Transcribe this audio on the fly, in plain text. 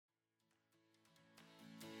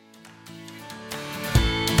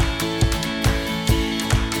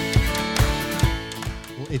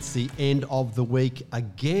It's the end of the week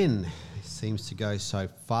again. It seems to go so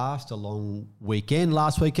fast. A long weekend.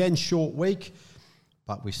 Last weekend, short week.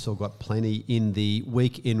 But we've still got plenty in the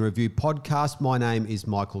Week in Review podcast. My name is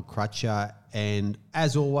Michael Crutcher. And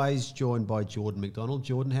as always, joined by Jordan McDonald.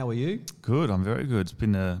 Jordan, how are you? Good. I'm very good. It's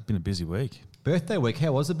been a busy week. Birthday week.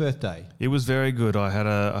 How was the birthday? It was very good. I had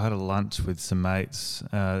a lunch with some mates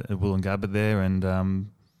at Woolloongabba there, and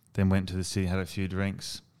then went to the city, had a few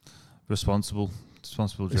drinks. Responsible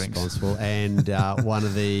drinks. And one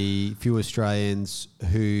of the few Australians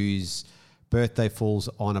whose birthday falls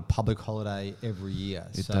on a public holiday every year.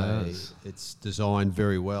 It does. It's designed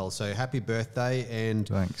very well. So happy birthday, and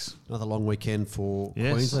Thanks. Another long weekend for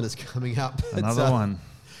Queensland is coming up. Another one.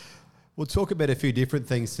 We'll talk about a few different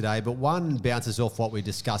things today, but one bounces off what we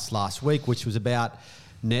discussed last week, which was about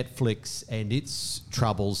Netflix and its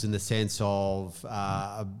troubles in the sense of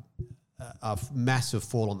a massive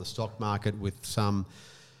fall on the stock market with some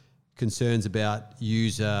concerns about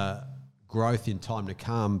user growth in time to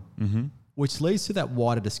come, which leads to that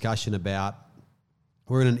wider discussion about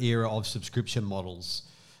we're in an era of subscription models,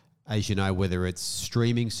 as you know, whether it's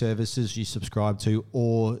streaming services you subscribe to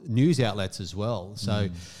or news outlets as well. So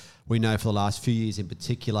we know for the last few years in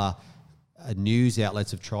particular, news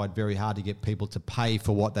outlets have tried very hard to get people to pay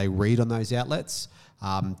for what they read on those outlets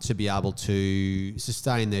to be able to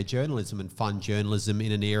sustain their journalism and fund journalism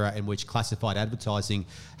in an era in which classified advertising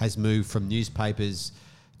has moved from newspapers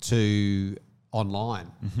to online.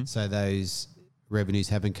 So those revenues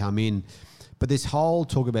haven't come in. But this whole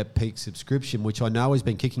talk about peak subscription, which I know has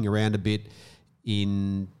been kicking around a bit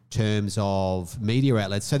in terms of media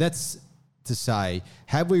outlets. So that's to say,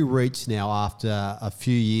 have we reached now, after a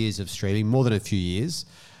few years of streaming, more than a few years,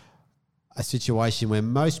 a situation where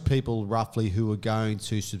most people roughly who are going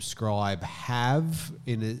to subscribe have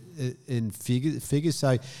in figures?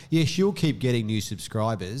 So yes, you'll keep getting new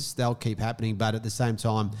subscribers, they'll keep happening, but at the same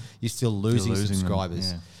time you're still losing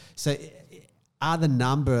subscribers. Them, yeah. So are the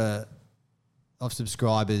number of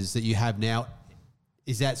subscribers that you have now,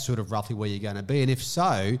 is that sort of roughly where you're going to be? And if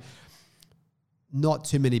so, not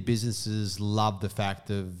too many businesses love the fact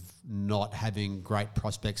of not having great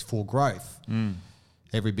prospects for growth.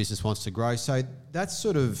 Every business wants to grow. So that's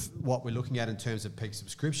sort of what we're looking at in terms of peak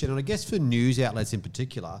subscription. And I guess for news outlets in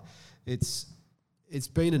particular, it's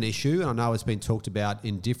been an issue, and I know it's been talked about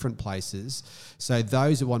in different places. So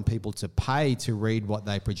those that want people to pay to read what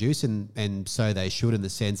they produce, and so they should, in the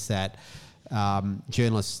sense that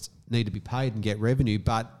journalists need to be paid and get revenue,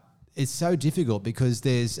 but it's so difficult because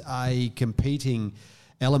there's a competing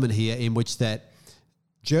element here in which that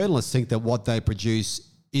journalists think that what they produce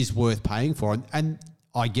is worth paying for. And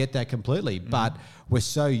I get that completely, but we're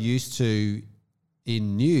so used to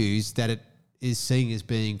in news that it is seen as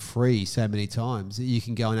being free so many times that you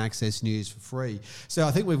can go and access news for free. So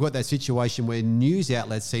I think we've got that situation where news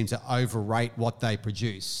outlets seem to overrate what they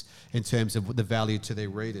produce in terms of the value to their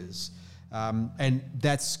readers. And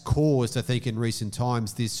that's caused, I think, in recent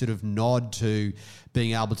times, this sort of nod to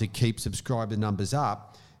being able to keep subscriber numbers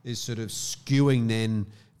up is sort of skewing then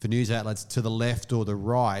for news outlets to the left or the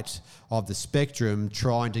right of the spectrum,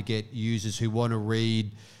 trying to get users who want to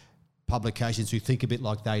read publications who think a bit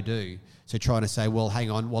like they do. So trying to say, well, hang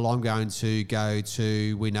on, well, I'm going to go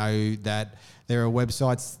to, we know that there are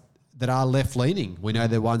websites that are left-leaning. We know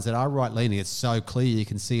there are ones that are right-leaning. It's so clear, you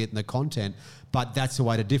can see it in the content. But that's a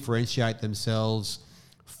way to differentiate themselves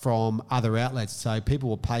from other outlets. So people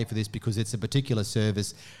will pay for this because it's a particular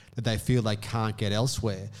service that they feel they can't get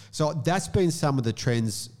elsewhere. So that's been some of the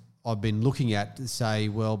trends I've been looking at to say,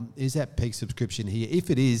 well, is that peak subscription here? If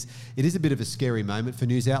it is a bit of a scary moment for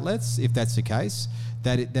news outlets, if that's the case.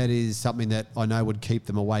 That is something that I know would keep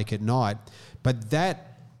them awake at night. But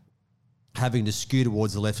that having to skew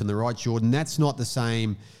towards the left and the right, Jordan, that's not the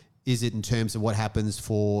same, is it, in terms of what happens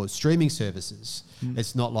for streaming services?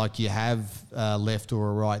 It's not like you have a left or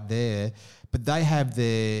a right there, but they have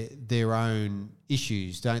their own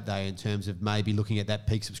issues, don't they, in terms of maybe looking at that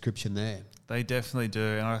peak subscription there? They definitely do,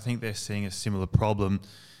 and I think they're seeing a similar problem.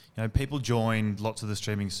 You know, people joined lots of the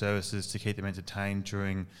streaming services to keep them entertained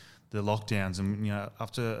during the lockdowns, and you know,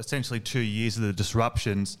 after essentially 2 years of the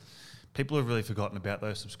disruptions, people have really forgotten about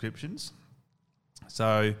those subscriptions.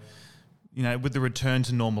 So, you know, with the return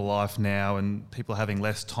to normal life now and people having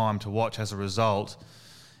less time to watch as a result,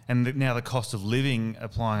 and now the cost of living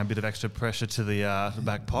applying a bit of extra pressure to the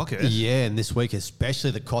back pocket. Yeah, and this week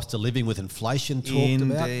especially the cost of living with inflation talked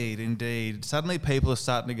about. Indeed. Suddenly people are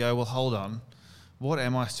starting to go, well, hold on, what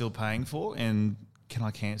am I still paying for, and can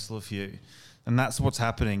I cancel a few? And that's what's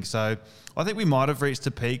happening. So I think we might have reached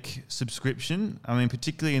a peak subscription. I mean,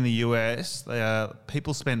 particularly in the US,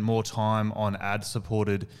 people spent more time on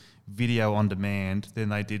ad-supported video on demand than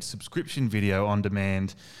they did subscription video on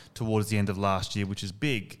demand towards the end of last year, which is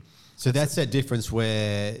big. So that's that difference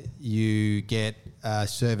where you get a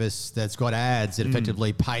service that's got ads that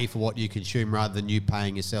effectively pay for what you consume rather than you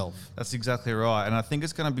paying yourself. That's exactly right. And I think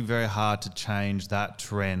it's going to be very hard to change that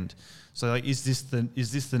trend. So like, is this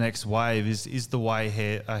the next wave? Is the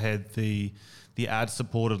way ahead the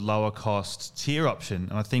ad-supported lower cost tier option?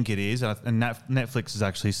 And I think it is. And Netflix has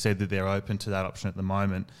actually said that they're open to that option at the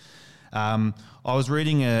moment. I was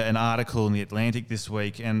reading an article in The Atlantic this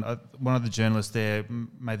week, and one of the journalists there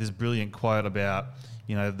made this brilliant quote about,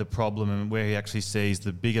 the problem and where he actually sees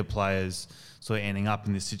the bigger players sort of ending up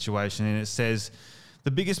in this situation. And it says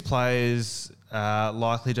the biggest players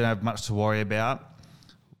likely don't have much to worry about.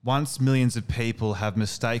 Once millions of people have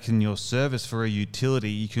mistaken your service for a utility,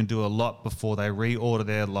 you can do a lot before they reorder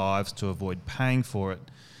their lives to avoid paying for it.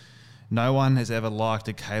 No one has ever liked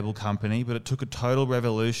a cable company, but it took a total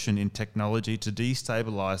revolution in technology to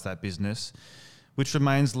destabilise that business, which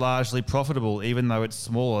remains largely profitable even though it's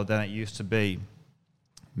smaller than it used to be.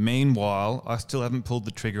 Meanwhile, I still haven't pulled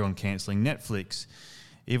the trigger on cancelling Netflix.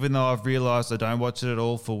 Even though I've realised I don't watch it at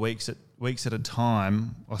all for weeks at a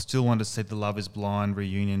time, I still want to see the Love is Blind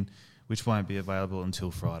reunion, which won't be available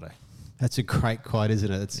until Friday. That's a great quote,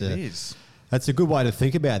 isn't it? It is. That's a good way to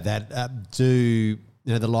think about that. Do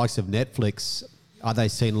the likes of Netflix, are they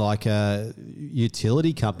seen like a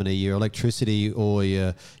utility company? Your electricity or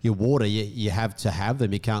your water, you have to have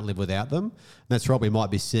them. You can't live without them. And that's right. We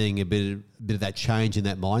might be seeing a bit of that change in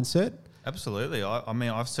that mindset. Absolutely. I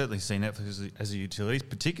mean, I've certainly seen Netflix as a utility,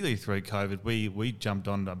 particularly through COVID. We jumped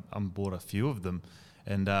on board a few of them,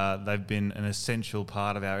 and they've been an essential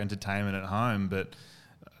part of our entertainment at home. But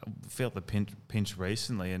felt the pinch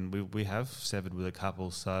recently, and we have severed with a couple.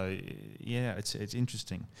 So yeah, it's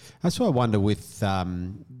interesting. That's why I wonder with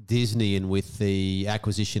Disney and with the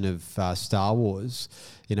acquisition of Star Wars.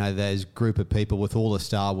 There's a group of people with all the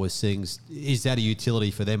Star Wars things. Is that a utility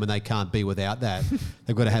for them, and they can't be without that?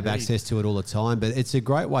 They've got to have access to it all the time. But it's a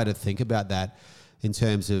great way to think about that in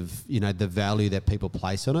terms of the value that people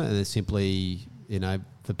place on it, and it's simply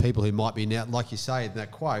for people who might be now, like you say in that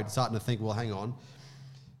quote, starting to think, well, hang on.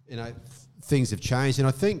 Things have changed. And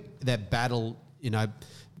I think that battle,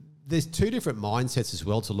 there's two different mindsets as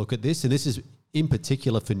well to look at this. And this is in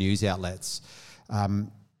particular for news outlets.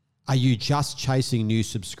 Are you just chasing new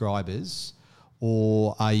subscribers,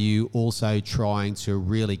 or are you also trying to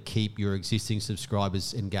really keep your existing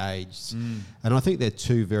subscribers engaged? And I think they're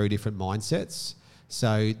two very different mindsets.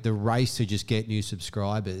 So the race to just get new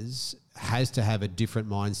subscribers has to have a different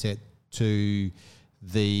mindset to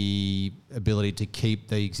the ability to keep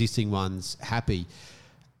the existing ones happy.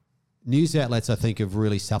 News outlets, I think, have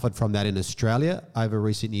really suffered from that in Australia over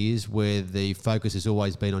recent years, where the focus has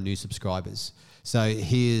always been on new subscribers. So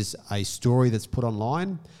here's a story that's put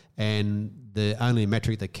online, and the only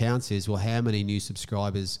metric that counts is, well, how many new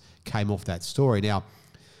subscribers came off that story? Now,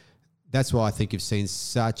 that's why I think you've seen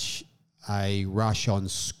such a rush on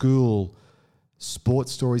school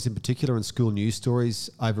sports stories in particular and school news stories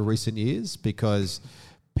over recent years, because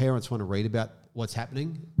parents want to read about what's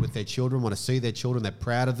happening with their children, want to see their children, they're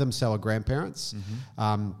proud of them, so are grandparents.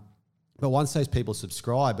 But once those people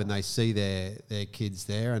subscribe and they see their kids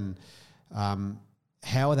there, and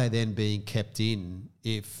how are they then being kept in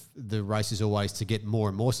if the race is always to get more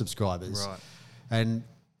and more subscribers? Right. And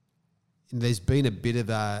there's been a bit of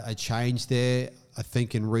a change there, I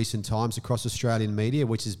think, in recent times across Australian media,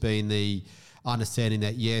 which has been the understanding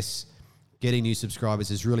that, yes, getting new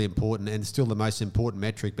subscribers is really important and still the most important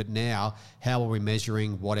metric, but now how are we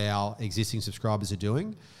measuring what our existing subscribers are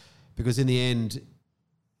doing? Because in the end,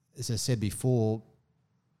 as I said before,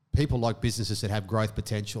 people like businesses that have growth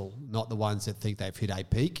potential, not the ones that think they've hit a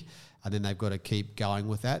peak and then they've got to keep going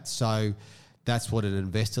with that. So that's what an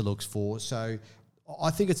investor looks for. So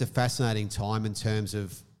I think it's a fascinating time in terms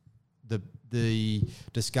of the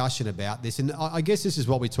discussion about this. And I guess this is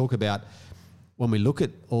what we talk about when we look at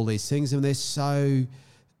all these things, and they're so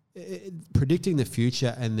predicting the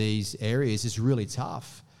future in these areas is really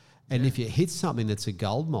tough. And if you hit something that's a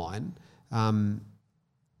gold mine, like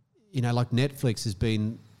Netflix has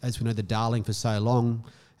been, as we know, the darling for so long.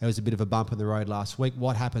 There was a bit of a bump in the road last week.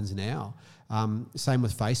 What happens now? Same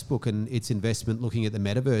with Facebook and its investment looking at the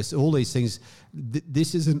metaverse. All these things,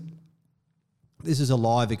 this is a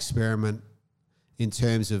live experiment in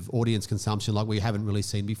terms of audience consumption like we haven't really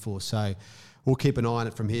seen before. So we'll keep an eye on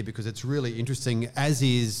it from here because it's really interesting, as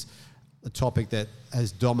is a topic that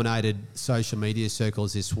has dominated social media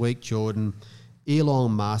circles this week, Jordan.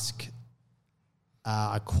 Elon Musk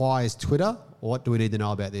acquires Twitter. What do we need to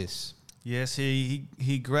know about this? Yes, he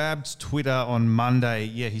grabbed Twitter on Monday.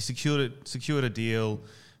 Yeah, he secured a deal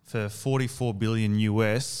for 44 billion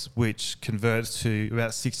US, which converts to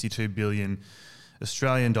about 62 billion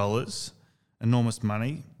Australian dollars. Enormous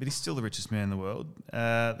money, but he's still the richest man in the world.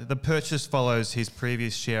 The purchase follows his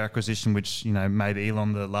previous share acquisition, which made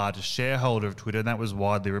Elon the largest shareholder of Twitter, and that was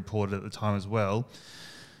widely reported at the time as well.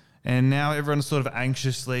 And now everyone's sort of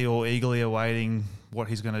anxiously or eagerly awaiting what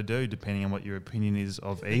he's going to do, depending on what your opinion is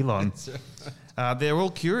of Elon. They're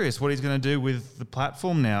all curious what he's going to do with the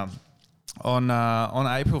platform now. On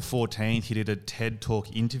April 14th, he did a TED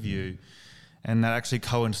Talk interview, and that actually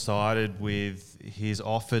coincided with his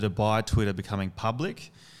offer to buy Twitter becoming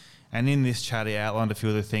public. And in this chat, he outlined a few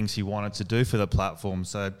of the things he wanted to do for the platform.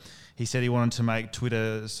 So he said he wanted to make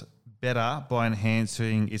Twitter better by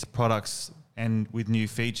enhancing its products and with new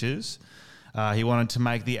features. He wanted to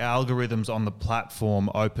make the algorithms on the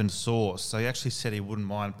platform open source. So he actually said he wouldn't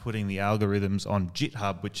mind putting the algorithms on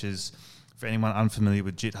GitHub, which is, for anyone unfamiliar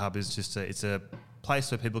with GitHub, is just it's a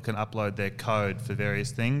place where people can upload their code for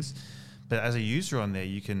various things. But as a user on there,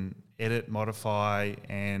 you can edit, modify,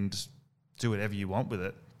 and do whatever you want with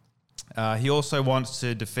it. He also wants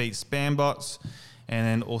to defeat spam bots and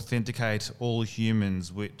then authenticate all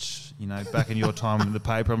humans, which, back in your time in the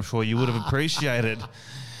paper, I'm sure you would have appreciated.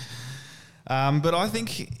 But I think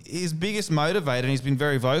his biggest motivator, and he's been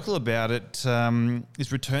very vocal about it,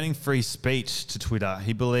 is returning free speech to Twitter.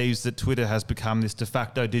 He believes that Twitter has become this de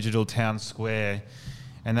facto digital town square,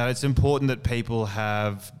 and that it's important that people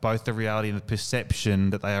have both the reality and the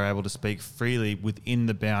perception that they are able to speak freely within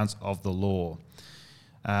the bounds of the law.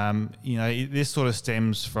 This sort of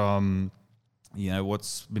stems from,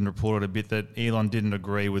 what's been reported a bit, that Elon didn't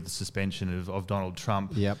agree with the suspension of Donald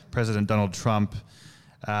Trump, President Donald Trump.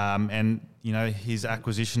 And his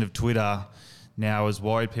acquisition of Twitter now has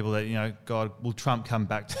worried people that, God, will Trump come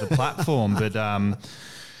back to the platform? But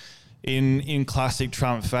in classic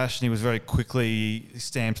Trump fashion, he was very quickly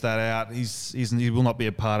stamped that out. He will not be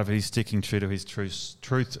a part of it. He's sticking true to his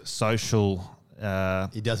Truth Social.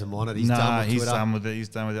 He doesn't want it. He's done with Twitter. He's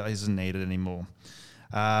done with it. He doesn't need it anymore.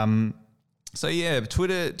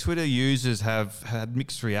 Twitter users have had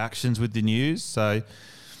mixed reactions with the news. So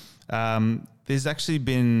there's actually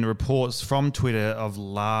been reports from Twitter of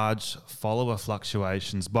large follower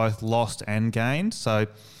fluctuations, both lost and gained. So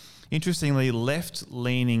interestingly,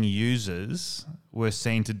 left-leaning users were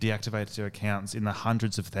seen to deactivate their accounts in the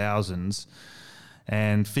hundreds of thousands,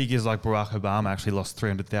 and figures like Barack Obama actually lost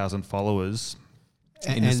 300,000 followers.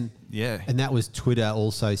 And that was Twitter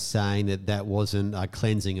also saying that wasn't a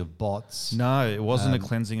cleansing of bots. No, it wasn't a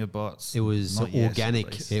cleansing of bots. It was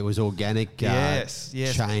organic. It was organic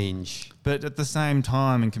change. But at the same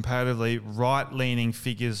time, and comparatively, right-leaning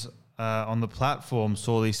figures on the platform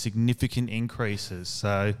saw these significant increases.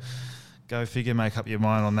 So go figure, make up your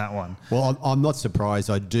mind on that one. Well, I'm not surprised.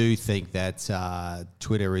 I do think that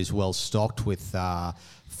Twitter is well stocked with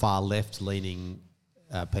far left-leaning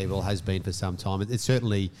people, has been for some time. It's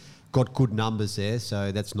certainly got good numbers there,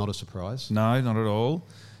 so that's not a surprise. No, not at all.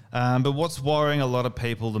 But what's worrying a lot of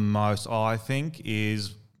people the most, I think,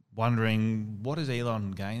 is wondering, what does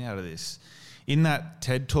Elon gain out of this? In that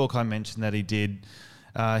TED Talk I mentioned that he did,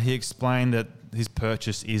 he explained that his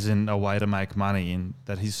purchase isn't a way to make money, and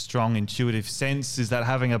that his strong intuitive sense is that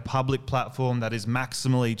having a public platform that is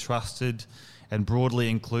maximally trusted and broadly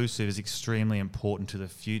inclusive is extremely important to the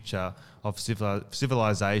future of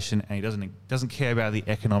civilization, and he doesn't care about the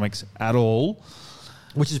economics at all.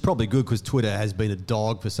 Which is probably good, because Twitter has been a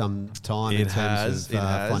dog for some time in terms of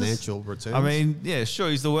financial returns. I mean, yeah, sure,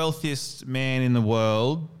 he's the wealthiest man in the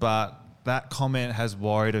world, but that comment has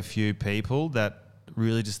worried a few people that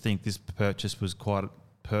really just think this purchase was quite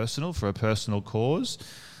personal, for a personal cause.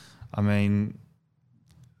 I mean,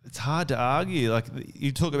 it's hard to argue. Like,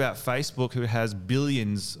 you talk about Facebook, who has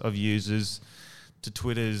billions of users, to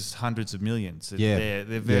Twitter's hundreds of millions. They're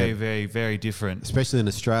very, very, very different. Especially in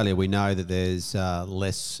Australia, we know that there's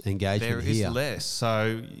less engagement here. There is less.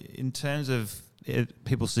 So in terms of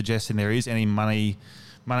people suggesting there is any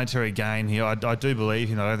monetary gain here, I do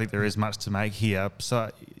believe, I don't think there is much to make here.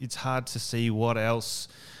 So it's hard to see what else.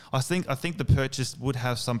 I think the purchase would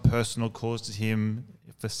have some personal cause to him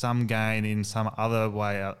for some gain in some other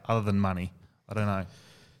way other than money. I don't know.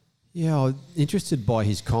 Yeah, I'm interested by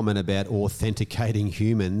his comment about authenticating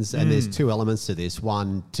humans, and there's two elements to this.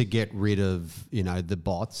 One, to get rid of, the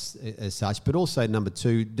bots as such, but also number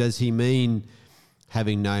two, does he mean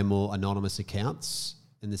having no more anonymous accounts?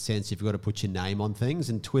 in the sense you've got to put your name on things,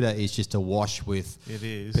 and Twitter is just awash with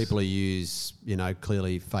people who use,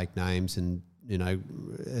 clearly fake names. And,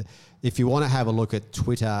 if you want to have a look at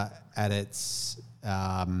Twitter at its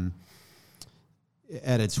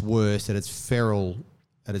worst, at its feral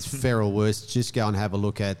worst, just go and have a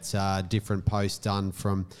look at different posts done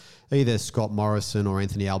from either Scott Morrison or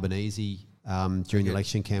Anthony Albanese during the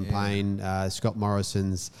election campaign. Yeah. Scott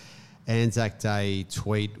Morrison's Anzac Day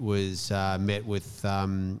tweet was met with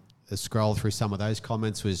a scroll through some of those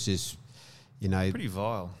comments was just, pretty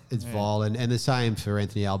vile. It's vile. And the same for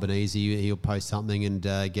Anthony Albanese. He'll post something and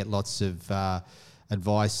get lots of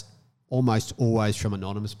advice, almost always from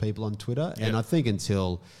anonymous people on Twitter. Yep. And I think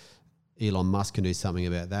until Elon Musk can do something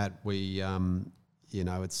about that,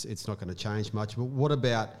 it's not going to change much. But what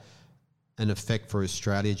about an effect for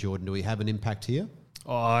Australia, Jordan? Do we have an impact here?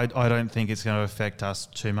 Oh, I don't think it's going to affect us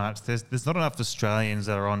too much. There's not enough Australians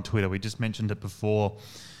that are on Twitter. We just mentioned it before.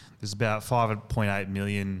 There's about 5.8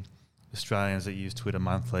 million Australians that use Twitter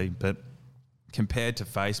monthly, but compared to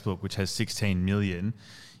Facebook, which has 16 million,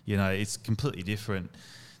 it's completely different.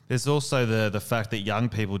 There's also the fact that young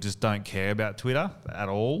people just don't care about Twitter at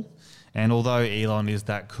all. And although Elon is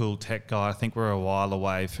that cool tech guy, I think we're a while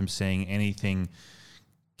away from seeing anything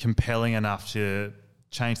compelling enough to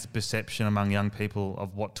change the perception among young people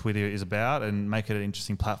of what Twitter is about and make it an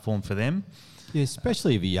interesting platform for them. Yeah,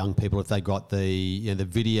 especially for young people, if they got the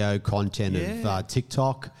video content of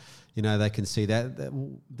TikTok, they can see that.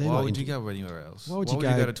 Why would you go anywhere else? Why would you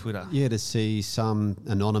go to Twitter? Yeah, to see some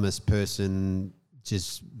anonymous person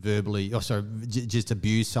just just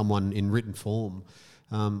abuse someone in written form.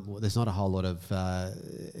 There's not a whole lot of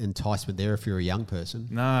enticement there if you're a young person.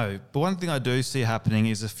 No, but one thing I do see happening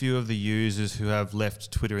is a few of the users who have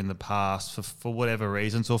left Twitter in the past for whatever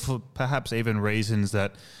reasons, or for perhaps even reasons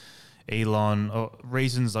that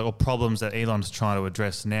problems that Elon's trying to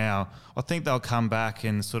address now, I think they'll come back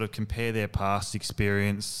and sort of compare their past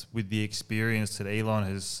experience with the experience that Elon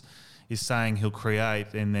is saying he'll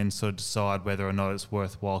create, and then sort of decide whether or not it's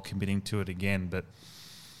worthwhile committing to it again. But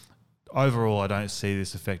overall, I don't see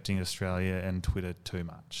this affecting Australia and Twitter too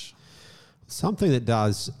much. Something that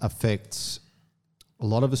does affect a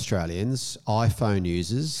lot of Australians, iPhone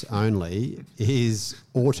users only, is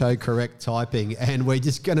autocorrect typing. And we're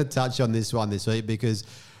just going to touch on this one this week because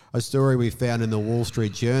a story we found in the Wall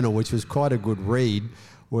Street Journal, which was quite a good read,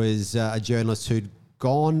 was a journalist who'd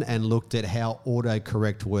gone and looked at how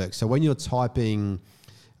autocorrect works. So when you're typing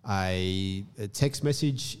a text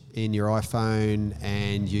message in your iPhone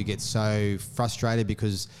and you get so frustrated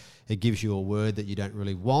because it gives you a word that you don't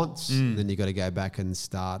really want, and then you've got to go back and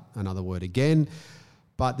start another word again.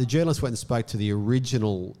 But the journalist went and spoke to the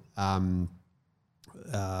original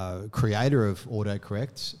creator of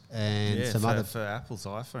autocorrect and for Apple's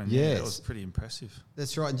iPhone. Yes. Yeah, that was pretty impressive.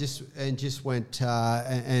 That's right, and just went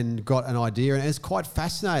and got an idea, and it's quite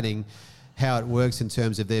fascinating how it works in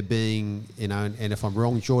terms of there being, and if I'm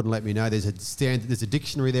wrong, Jordan, let me know. There's a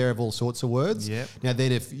dictionary there of all sorts of words. Yep. Now,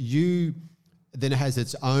 then it has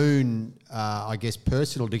its own,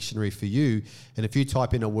 personal dictionary for you. And if you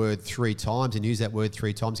type in a word 3 times and use that word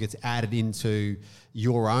 3 times, it gets added into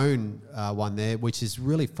your own one there, which is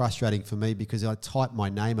really frustrating for me because I type my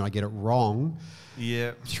name and I get it wrong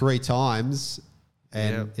 3 times.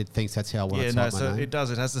 And it thinks that's how I want to type my name. It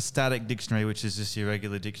does. It has the static dictionary, which is just your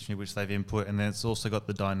regular dictionary, which they've input. And then it's also got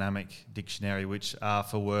the dynamic dictionary, which are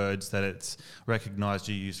for words that it's recognised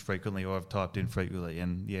you use frequently or have typed in frequently.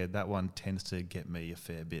 And, that one tends to get me a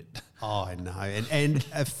fair bit. Oh, I know. And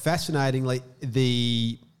fascinatingly,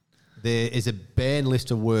 there is a banned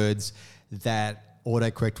list of words that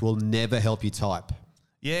autocorrect will never help you type.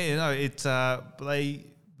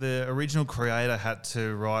 The original creator had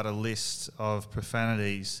to write a list of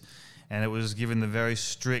profanities, and it was given the very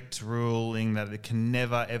strict ruling that it can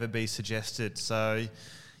never ever be suggested. So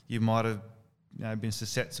you might have been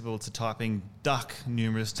susceptible to typing duck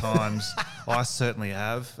numerous times. I certainly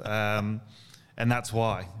have, and that's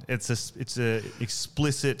why it's a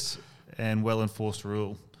explicit and well enforced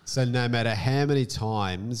rule. So no matter how many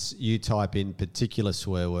times you type in particular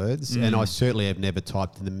swear words, and I certainly have never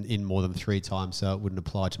typed them in more than 3 times, so it wouldn't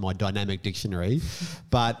apply to my dynamic dictionary,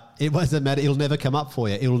 but it doesn't matter. It'll never come up for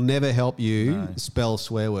you. It will never help you spell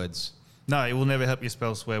swear words. No, it will never help you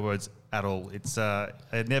spell swear words at all.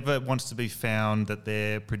 It never wants to be found that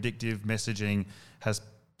their predictive messaging has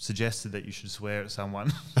suggested that you should swear at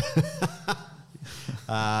someone.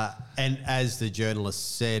 And as the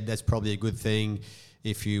journalist said, that's probably a good thing.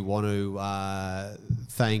 If you want to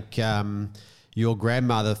thank your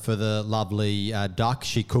grandmother for the lovely duck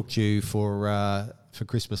she cooked you for for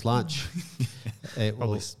Christmas lunch. It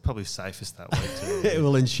will, Probably safest that way too. it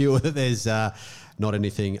will ensure that there's not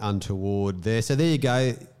anything untoward there. So there you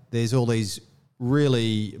go. There's all these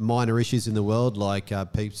really minor issues in the world like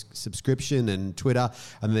Peeps subscription and Twitter,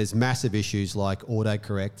 and there's massive issues like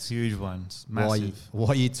autocorrect. Huge ones, massive.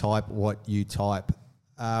 Why you type what you type.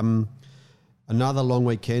 Another long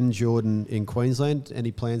weekend, Jordan, in Queensland.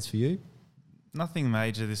 Any plans for you? Nothing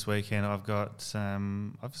major this weekend. I've just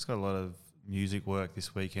got a lot of music work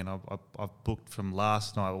this weekend. I've booked from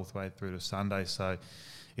last night all the way through to Sunday, so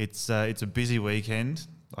it's a busy weekend.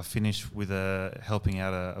 I finished with helping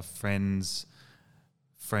out a friend's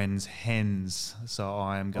hens, so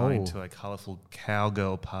I am going to a colourful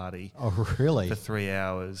cowgirl party. Oh, really? For 3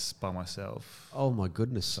 hours by myself. Oh my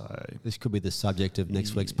goodness! So this could be the subject of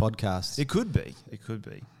next week's podcast. It could be.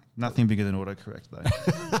 Nothing bigger than autocorrect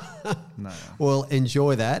though. No. Well,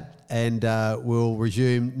 enjoy that, and we'll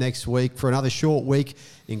resume next week for another short week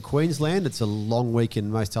in Queensland. It's a long week in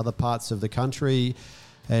most other parts of the country,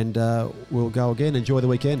 and we'll go again. Enjoy the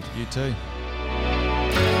weekend. You too.